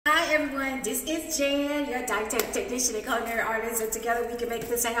everyone, this is Jan, your dietetic technician and culinary artist, and together we can make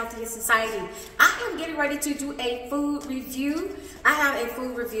this a healthier society. I am getting ready to do a food review. I have a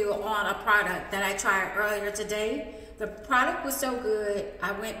food review on a product that I tried earlier today. The product was so good,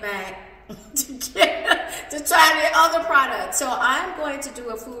 I went back to try the other product. So I'm going to do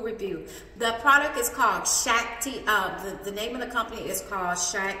a food review. The product is called ShAKTi. The name of the company is called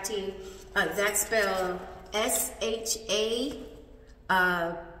ShAKTi. That's spelled ShAKTi.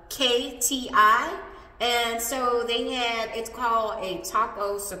 And so they had, it's called a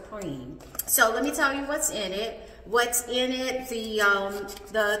Taco Supreme. So let me tell you what's in it. What's in it,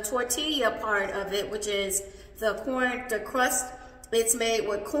 the tortilla part of it, which is the corn, the crust. It's made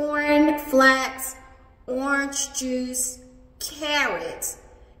with corn, flax, orange juice, carrots,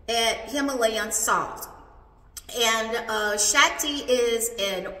 and Himalayan salt. And ShAKTi is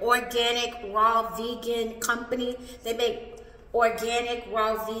an organic, raw, vegan company. They make organic,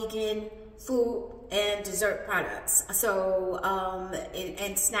 raw, vegan food and dessert products. So,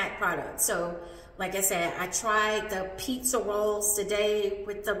 and snack products. So, like I said, I tried the pizza rolls today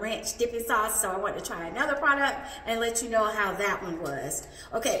with the ranch dipping sauce, so I want to try another product and let you know how that one was.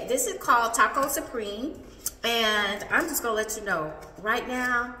 Okay, this is called Taco Supreme, and I'm just going to let you know, right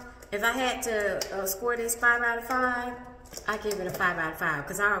now, if I had to score this 5 out of 5, I give it a 5 out of 5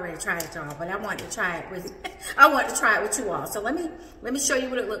 because I already tried it, y'all, but I want to try it with, I want to try it with you all. So let me show you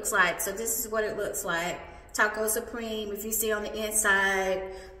what it looks like. So this is what it looks like. Taco Supreme, if you see on the inside,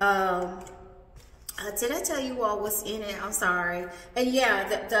 did I tell you all what's in it? I'm sorry. And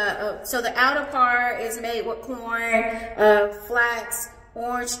yeah, so the outer part is made with corn, flax,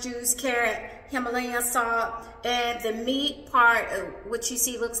 orange juice, carrot, Himalayan salt, and the meat part, which you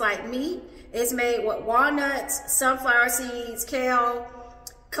see looks like meat, is made with walnuts, sunflower seeds, kale,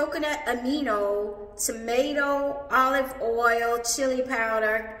 coconut amino, tomato, olive oil, chili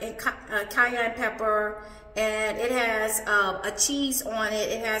powder, and cayenne pepper. And it has a cheese on it.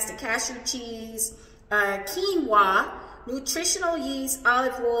 It has the cashew cheese, quinoa, nutritional yeast,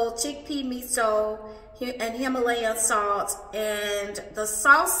 olive oil, chickpea miso, and Himalayan salt. And the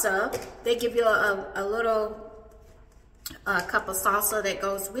salsa, they give you a little cup of salsa that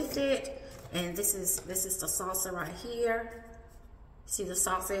goes with it. And this is the salsa right here. See the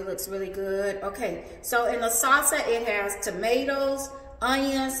salsa, it looks really good. Okay, so in the salsa, it has tomatoes,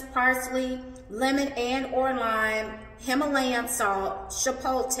 onions, parsley, lemon and or lime, Himalayan salt,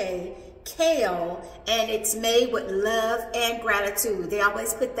 chipotle, kale, and it's made with love and gratitude. They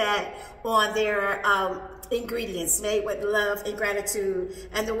always put that on their ingredients, made with love and gratitude.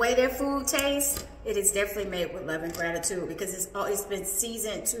 And the way their food tastes, it is definitely made with love and gratitude because it's been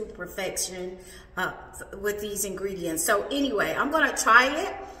seasoned to perfection with these ingredients. So anyway, I'm gonna try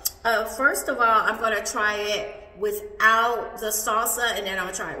it. First of all, I'm gonna try it without the salsa, and then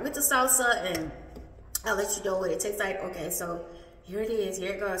I'll try it with the salsa, and I'll let you know what it tastes like. Okay, so here it is.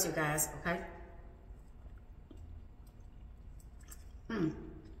 Here it goes, you guys. Okay.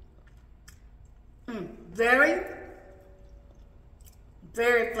 Very,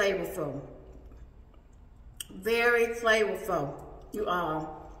 very flavorful. Very flavorful, you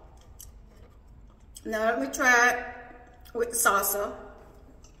all. Now let me try it with the salsa.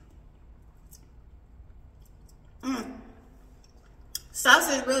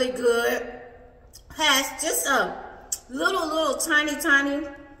 Salsa is really good. Has just a little tiny.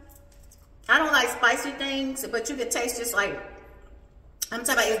 I don't like spicy things, but you can taste just like, I'm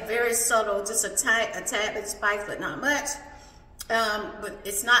talking about, it's very subtle, just a tad bit spice, but not much. But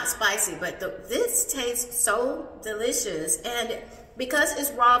it's not spicy, but this tastes so delicious. And because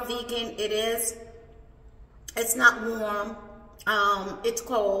it's raw vegan, it's not warm. It's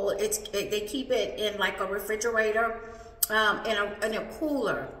cold. They keep it in like a refrigerator, in a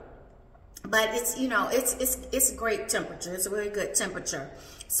cooler. But it's, you know, it's great temperature. It's a really good temperature.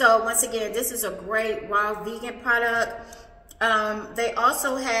 So once again, this is a great raw vegan product. They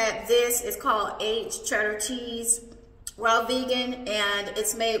also have this. It's called aged cheddar cheese, raw vegan, and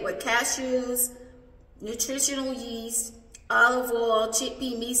it's made with cashews, nutritional yeast, olive oil,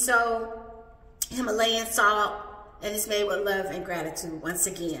 chickpea miso, Himalayan salt, and it's made with love and gratitude once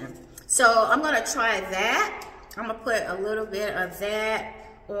again. So I'm gonna try that. I'm gonna put a little bit of that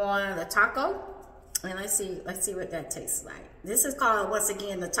on the taco, and let's see what that tastes like. This is called, once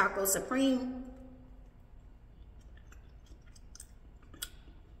again, the Taco Supreme.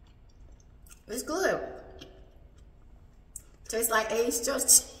 It's good. Tastes like aged cheddar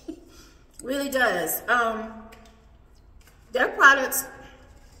cheese. Really does. Their products,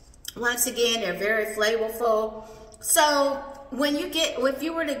 once again, they're very flavorful. So if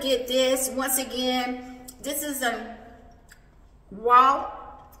you were to get this, once again, this is a raw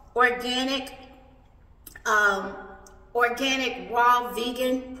organic, organic raw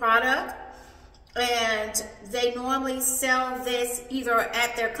vegan product. And they normally sell this either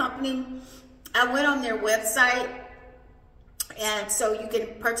at their company. I went on their website, and so you can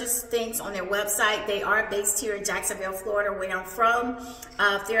purchase things on their website. They are based here in Jacksonville, Florida, where I'm from.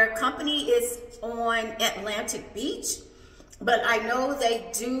 Their company is on Atlantic Beach, but I know they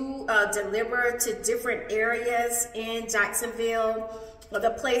do deliver to different areas in Jacksonville.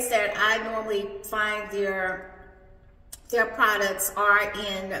 The place that I normally find their products are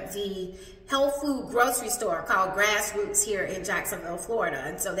in the health food grocery store called Grassroots here in Jacksonville, Florida.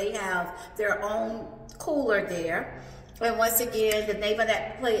 And so they have their own cooler there. And once again, the name of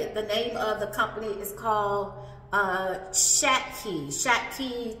the company is called ShAKi,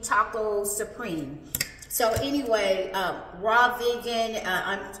 ShAKi Taco Supreme. So anyway, raw vegan,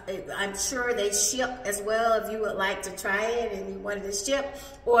 I'm sure they ship as well if you would like to try it and you wanted to ship,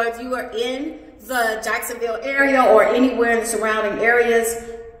 or if you are in the Jacksonville area or anywhere in the surrounding areas,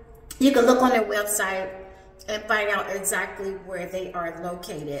 you can look on their website and find out exactly where they are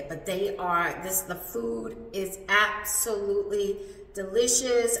located. But they are, the food is absolutely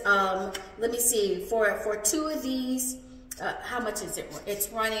delicious. Let me see, for two of these, how much is it? It's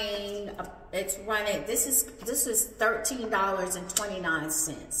running, this is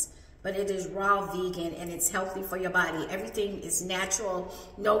 $13.29, but it is raw vegan and it's healthy for your body. Everything is natural,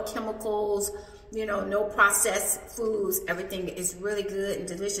 no chemicals, you know, no processed foods. Everything is really good and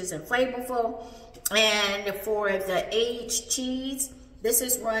delicious and flavorful. And for the aged cheese, this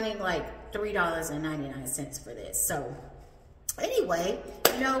is running like $3.99 for this. So anyway,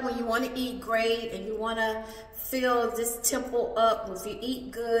 you know, when you want to eat great and you want to fill this temple up, if you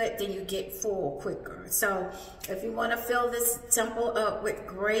eat good, then you get full quicker. So if you want to fill this temple up with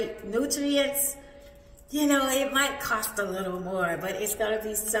great nutrients, you know, it might cost a little more, but it's going to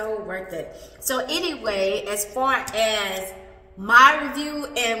be so worth it. So anyway, as far as my review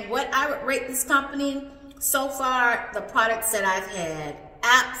and what I would rate this company, so far, the products that I've had,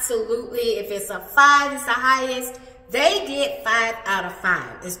 absolutely, if it's a 5, it's the highest. They get 5 out of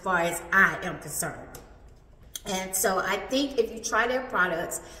 5 as far as I am concerned. And so I think if you try their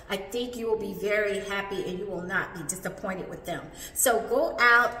products, I think you will be very happy and you will not be disappointed with them. So go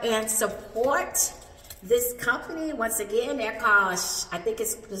out and support this company. Once again, they're called, I think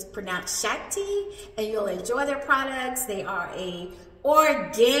it's pronounced ShAKTi, and you'll enjoy their products. They are a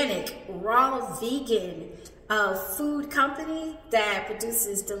organic, raw, vegan food company that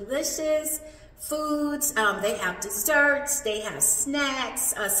produces delicious foods. They have desserts, they have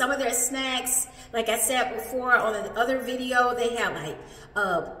snacks. Some of their snacks, like I said before on the other video, they have like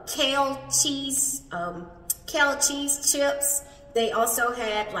kale cheese chips. They also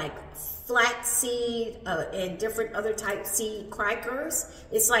had like flaxseed and different other type seed crackers.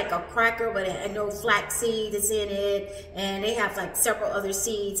 It's like a cracker, but I know flaxseed is in it, and they have like several other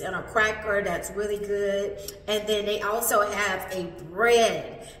seeds in a cracker that's really good. And then they also have a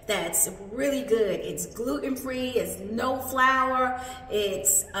bread that's really good. It's gluten-free, it's no flour,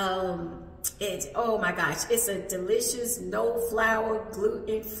 it's oh my gosh, it's a delicious no flour,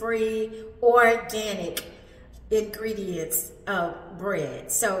 gluten-free, organic ingredients of bread.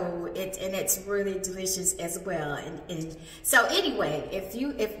 So it's really delicious as well. And so anyway, if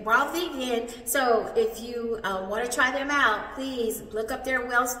raw vegan, so if you want to try them out, please look up their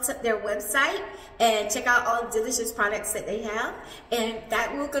website and check out all the delicious products that they have. And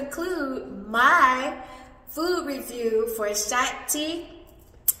that will conclude my food review for ShAKTi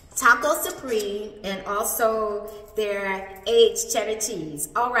Taco Supreme and also their aged cheddar cheese.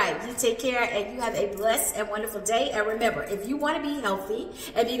 All right, you take care and you have a blessed and wonderful day. And remember, if you want to be healthy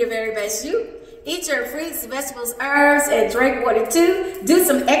and be the very best you, eat your fruits, vegetables, herbs, and drink water too. Do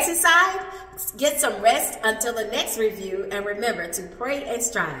some exercise, get some rest until the next review. And remember to pray and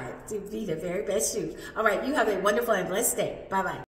strive to be the very best you. All right, you have a wonderful and blessed day. Bye-bye.